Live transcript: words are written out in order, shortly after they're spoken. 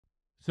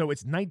So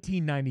it's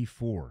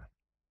 1994,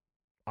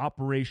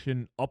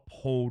 Operation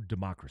Uphold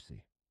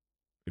Democracy.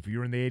 If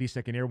you're in the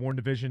 82nd Airborne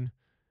Division,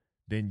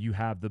 then you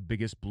have the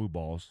biggest blue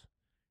balls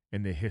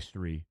in the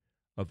history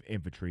of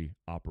infantry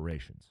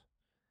operations.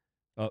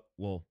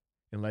 Well,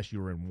 unless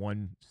you were in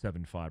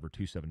 175 or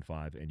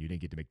 275 and you didn't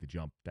get to make the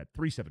jump that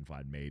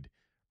 375 made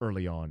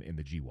early on in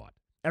the GWAT.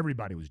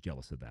 Everybody was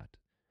jealous of that.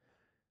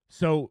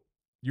 So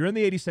you're in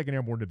the 82nd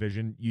Airborne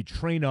Division. You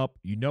train up.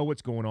 You know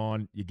what's going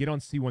on. You get on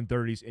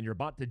C-130s, and you're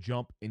about to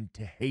jump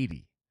into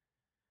Haiti.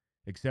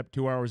 Except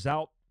 2 hours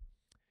out,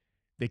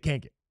 they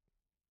can't get.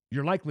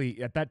 You're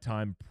likely, at that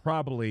time,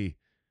 probably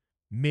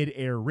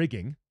mid-air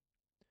rigging.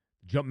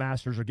 Jump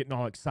masters are getting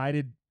all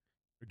excited.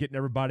 They're getting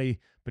everybody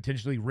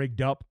potentially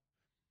rigged up.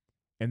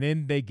 And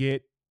then they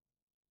get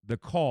the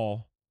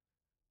call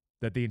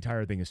that the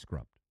entire thing is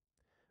scrubbed.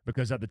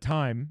 Because at the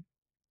time,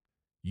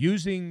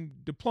 using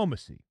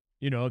diplomacy,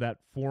 you know, that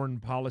foreign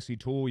policy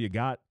tool you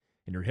got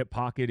in your hip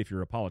pocket if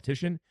you're a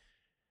politician,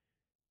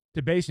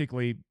 to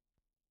basically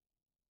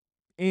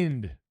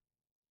end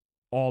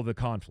all the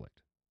conflict.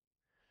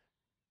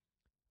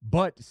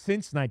 But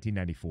since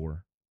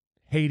 1994,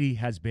 Haiti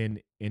has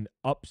been in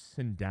ups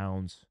and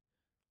downs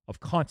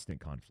of constant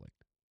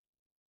conflict.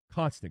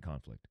 Constant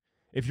conflict.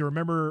 If you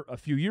remember a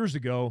few years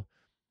ago,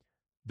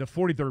 the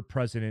 43rd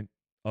president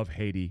of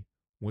Haiti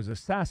was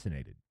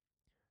assassinated.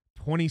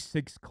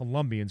 26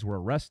 Colombians were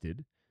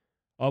arrested,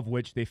 of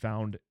which they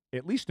found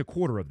at least a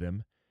quarter of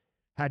them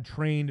had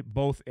trained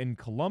both in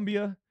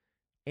Colombia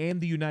and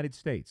the United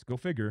States, go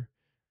figure,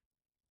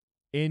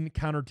 in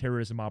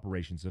counterterrorism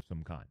operations of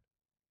some kind.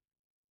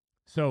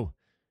 So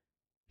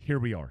here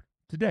we are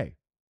today,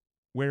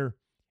 where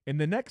in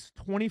the next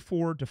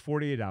 24 to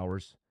 48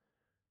 hours,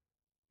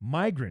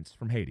 migrants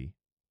from Haiti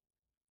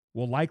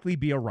will likely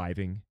be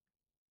arriving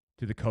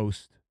to the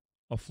coast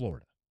of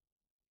Florida.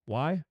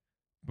 Why?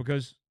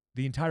 Because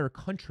the entire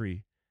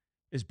country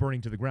is burning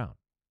to the ground.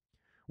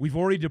 We've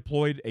already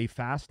deployed a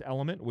FAST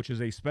element, which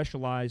is a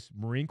specialized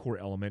Marine Corps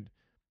element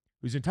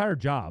whose entire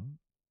job,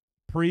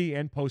 pre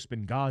and post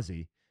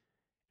Benghazi,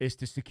 is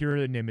to secure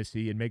an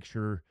embassy and make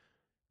sure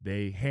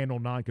they handle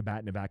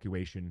non-combatant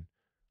evacuation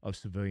of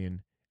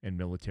civilian and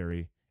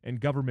military and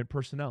government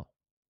personnel.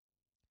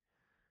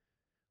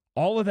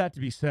 All of that to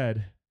be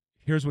said,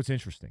 here's what's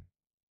interesting.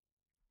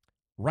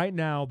 Right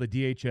now, the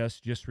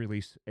DHS just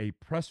released a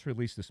press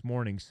release this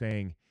morning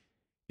saying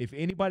if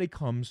anybody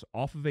comes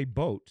off of a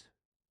boat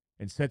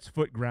and sets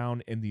foot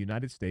ground in the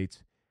United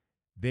States,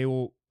 they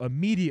will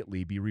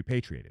immediately be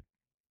repatriated.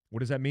 What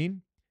does that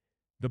mean?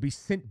 They'll be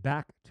sent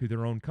back to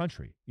their own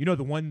country. You know,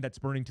 the one that's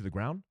burning to the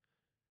ground?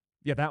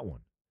 Yeah, that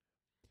one.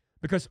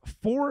 Because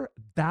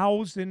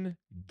 4,000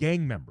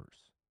 gang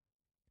members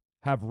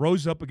have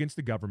rose up against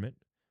the government,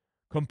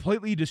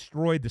 completely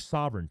destroyed the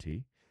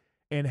sovereignty,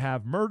 and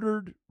have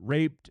murdered,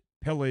 raped,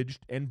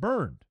 pillaged, and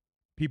burned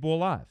people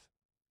alive.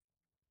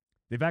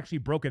 They've actually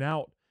broken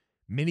out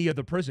many of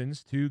the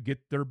prisons to get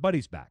their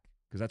buddies back,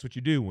 because that's what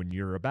you do when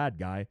you're a bad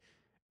guy.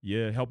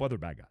 You help other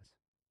bad guys.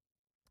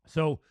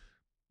 So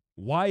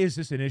why is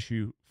this an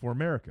issue for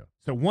America?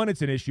 So one,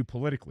 it's an issue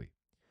politically.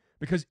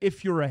 Because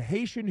if you're a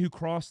Haitian who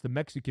crossed the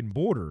Mexican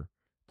border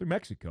through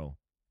Mexico,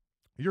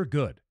 you're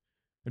good.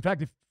 In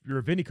fact, if you're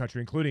of any country,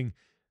 including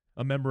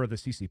a member of the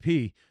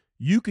CCP,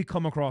 you could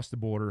come across the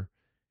border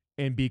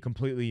and be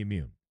completely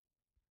immune.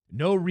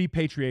 No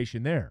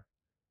repatriation there.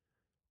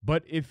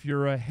 But if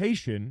you're a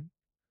Haitian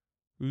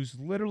who's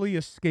literally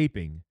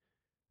escaping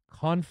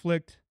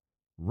conflict,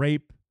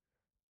 rape,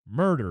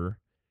 murder,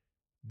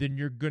 then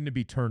you're going to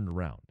be turned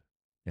around.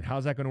 And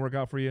how's that going to work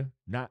out for you?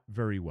 Not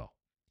very well.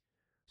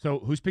 So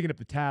who's picking up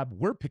the tab?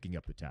 We're picking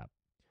up the tab.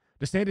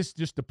 DeSantis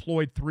just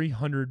deployed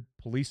 300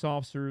 police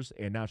officers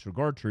and National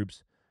Guard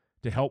troops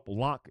to help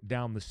lock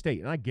down the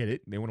state. And I get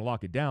it. They want to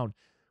lock it down.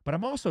 But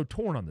I'm also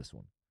torn on this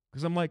one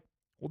because I'm like,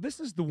 well,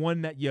 this is the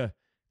one that you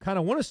kind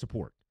of want to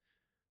support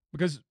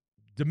because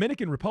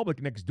Dominican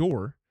Republic next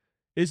door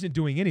isn't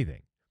doing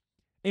anything.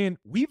 And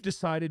we've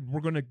decided we're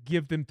going to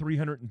give them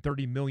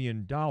 $330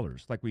 million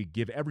like we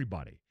give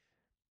everybody,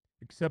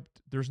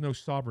 except there's no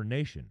sovereign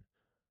nation.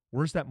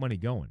 Where's that money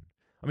going?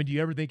 I mean, do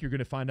you ever think you're going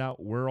to find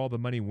out where all the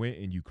money went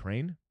in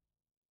Ukraine?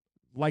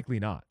 Likely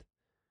not.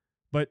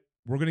 But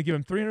we're going to give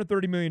them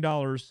 $330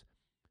 million.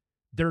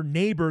 Their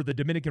neighbor, the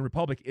Dominican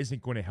Republic,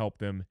 isn't going to help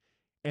them.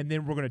 And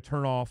then we're going to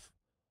turn off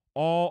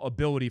all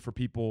ability for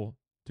people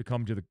to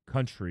come to the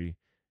country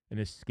and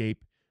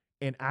escape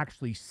and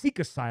actually seek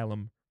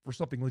asylum for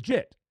something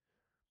legit.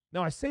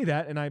 Now, I say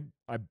that, and I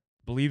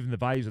believe in the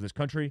values of this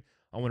country.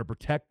 I want to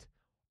protect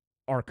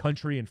our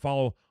country and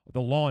follow the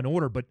law and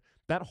order. But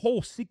that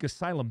whole seek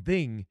asylum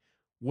thing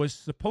was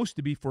supposed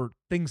to be for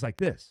things like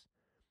this,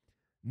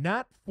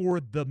 not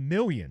for the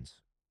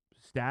millions.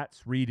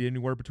 Stats read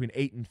anywhere between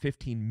 8 and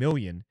 15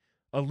 million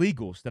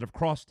illegals that have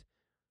crossed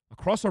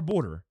across our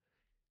border,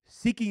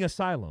 seeking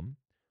asylum,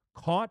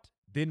 caught,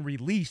 then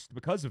released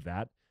because of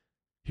that.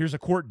 Here's a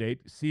court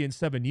date, see in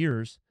 7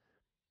 years,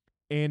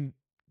 and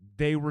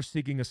they were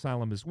seeking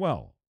asylum as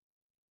well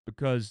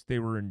because they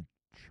were in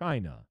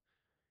China,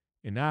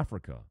 in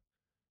Africa,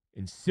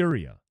 in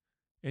Syria.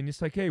 And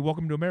it's like, hey,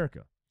 welcome to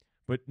America.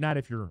 But not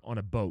if you're on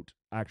a boat,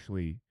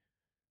 actually,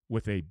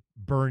 with a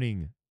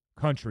burning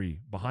country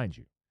behind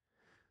you.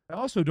 I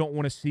also don't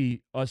want to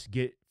see us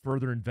get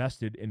further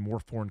invested in more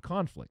foreign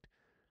conflict.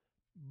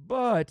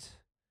 But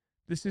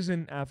this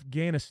isn't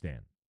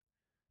Afghanistan.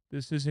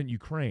 This isn't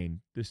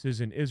Ukraine. This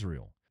isn't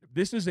Israel.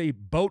 This is a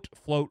boat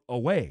float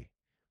away.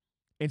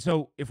 And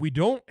so if we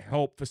don't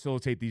help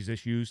facilitate these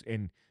issues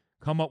and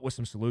come up with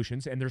some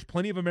solutions, and there's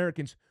plenty of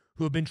Americans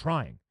who have been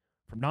trying,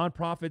 from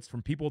nonprofits,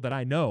 from people that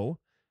I know,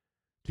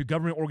 to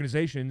government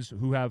organizations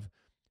who have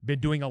been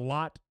doing a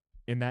lot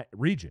in that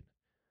region.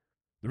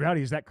 The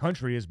reality is that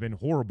country has been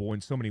horrible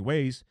in so many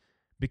ways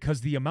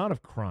because the amount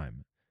of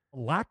crime,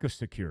 lack of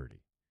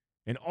security,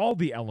 and all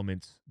the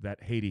elements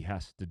that Haiti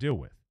has to deal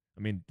with.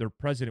 I mean, their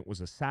president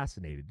was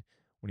assassinated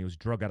when he was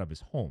drug out of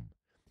his home.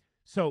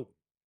 So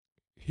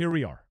here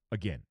we are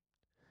again.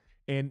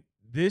 And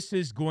this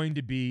is going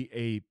to be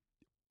a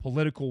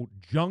political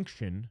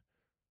junction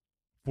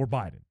for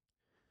Biden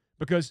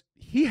because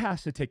he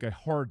has to take a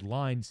hard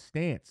line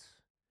stance.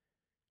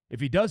 If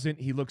he doesn't,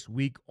 he looks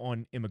weak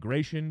on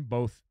immigration,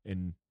 both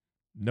in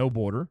no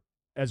border,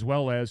 as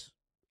well as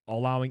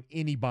allowing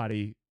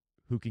anybody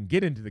who can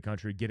get into the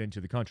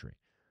country,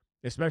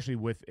 especially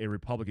with a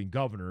Republican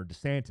governor,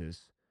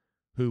 DeSantis,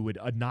 who would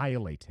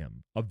annihilate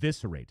him,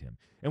 eviscerate him.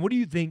 And what do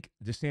you think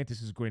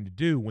DeSantis is going to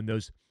do when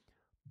those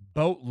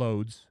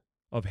boatloads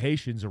of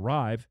Haitians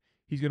arrive?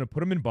 He's going to put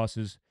them in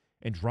buses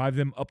and drive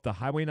them up the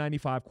Highway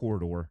 95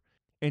 corridor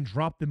and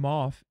drop them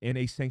off in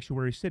a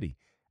sanctuary city,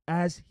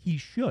 as he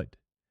should.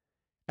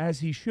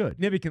 As he should.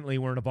 Significantly,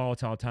 we're in a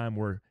volatile time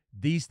where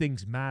these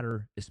things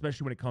matter,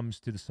 especially when it comes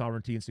to the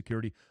sovereignty and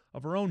security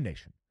of our own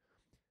nation.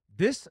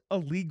 This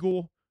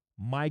illegal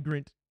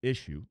migrant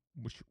issue,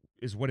 which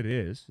is what it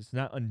is, it's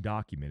not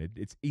undocumented,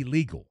 it's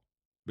illegal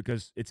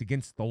because it's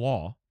against the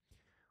law.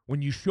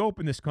 When you show up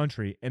in this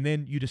country and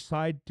then you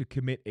decide to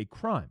commit a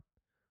crime,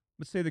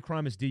 let's say the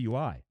crime is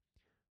DUI,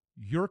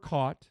 you're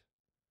caught,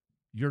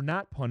 you're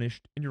not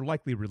punished, and you're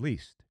likely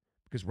released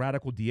because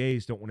radical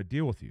DAs don't want to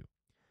deal with you.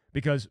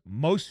 Because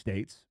most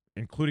states,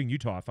 including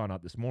Utah, I found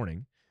out this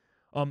morning,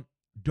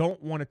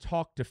 don't want to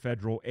talk to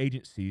federal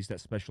agencies that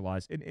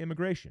specialize in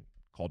immigration,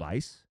 called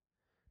ICE.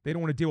 They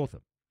don't want to deal with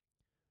them.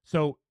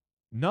 So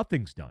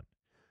nothing's done.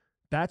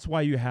 That's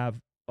why you have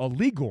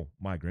illegal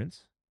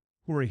migrants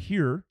who are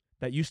here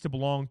that used to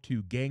belong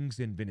to gangs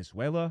in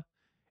Venezuela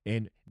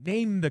and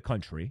name the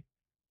country,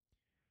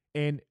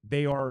 and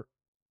they are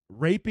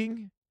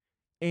raping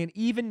and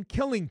even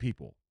killing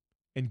people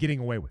and getting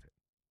away with it.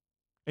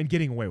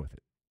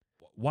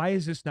 Why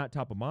is this not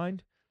top of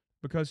mind?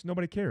 Because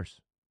nobody cares.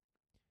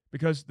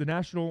 Because the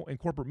national and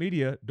corporate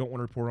media don't want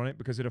to report on it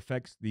because it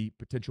affects the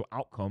potential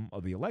outcome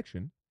of the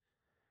election.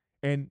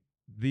 And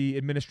the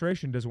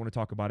administration doesn't want to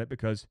talk about it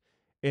because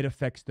it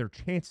affects their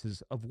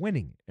chances of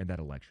winning in that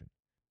election.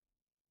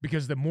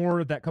 Because the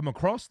more that come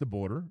across the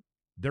border,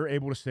 they're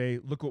able to say,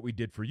 look what we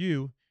did for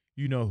you.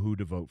 You know who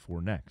to vote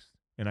for next.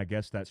 And I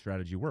guess that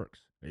strategy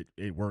works.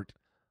 It worked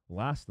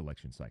last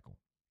election cycle.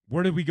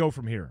 Where did we go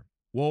from here?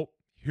 Well,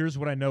 here's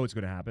what I know is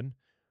going to happen.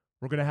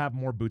 We're going to have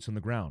more boots on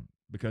the ground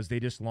because they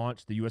just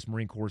launched the U.S.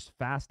 Marine Corps'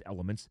 FAST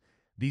elements.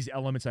 These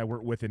elements I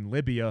work with in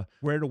Libya,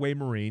 squared away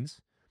Marines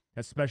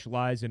that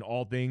specialize in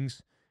all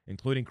things,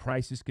 including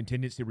crisis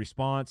contingency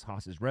response,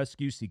 hostage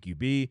rescue,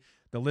 CQB.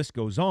 The list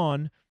goes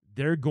on.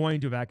 They're going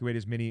to evacuate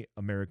as many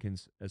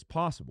Americans as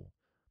possible.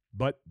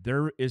 But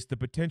there is the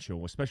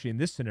potential, especially in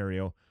this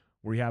scenario,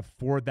 where you have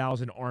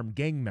 4,000 armed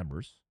gang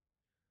members.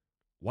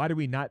 Why do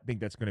we not think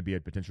that's going to be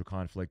a potential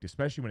conflict,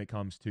 especially when it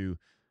comes to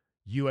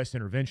U.S.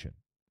 intervention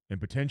and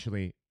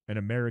potentially an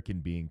American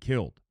being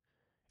killed?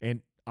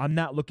 And I'm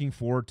not looking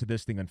forward to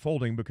this thing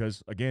unfolding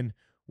because, again,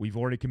 we've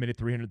already committed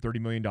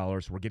 $330 million.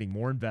 We're getting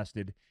more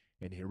invested,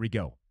 and here we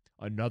go.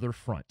 Another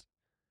front.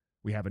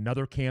 We have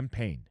another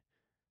campaign.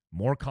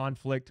 More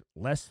conflict,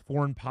 less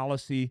foreign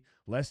policy,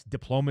 less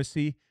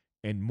diplomacy,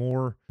 and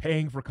more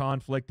paying for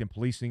conflict and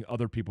policing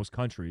other people's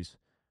countries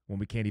when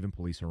we can't even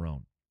police our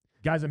own.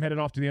 Guys, I'm headed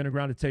off to the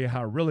underground to tell you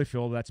how I really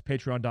feel. That's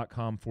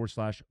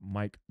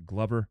patreon.com/Mike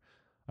Glover.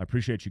 I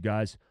appreciate you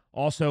guys.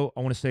 Also,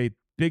 I want to say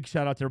big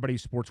shout out to everybody who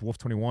supports Wolf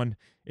 21.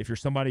 If you're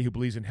somebody who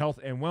believes in health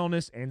and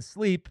wellness and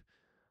sleep,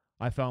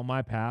 I found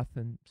my path,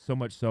 and so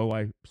much so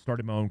I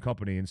started my own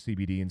company in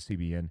CBD and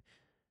CBN.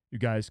 You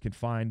guys can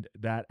find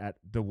that at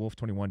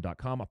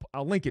thewolf21.com.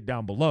 I'll link it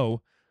down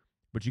below,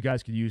 but you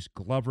guys can use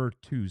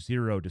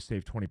Glover20 to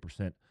save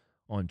 20%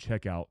 on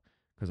checkout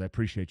because I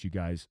appreciate you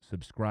guys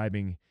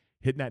subscribing,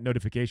 hitting that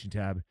notification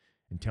tab,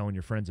 and telling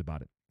your friends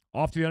about it.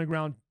 Off to the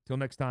underground. Till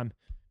next time.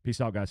 Peace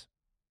out, guys.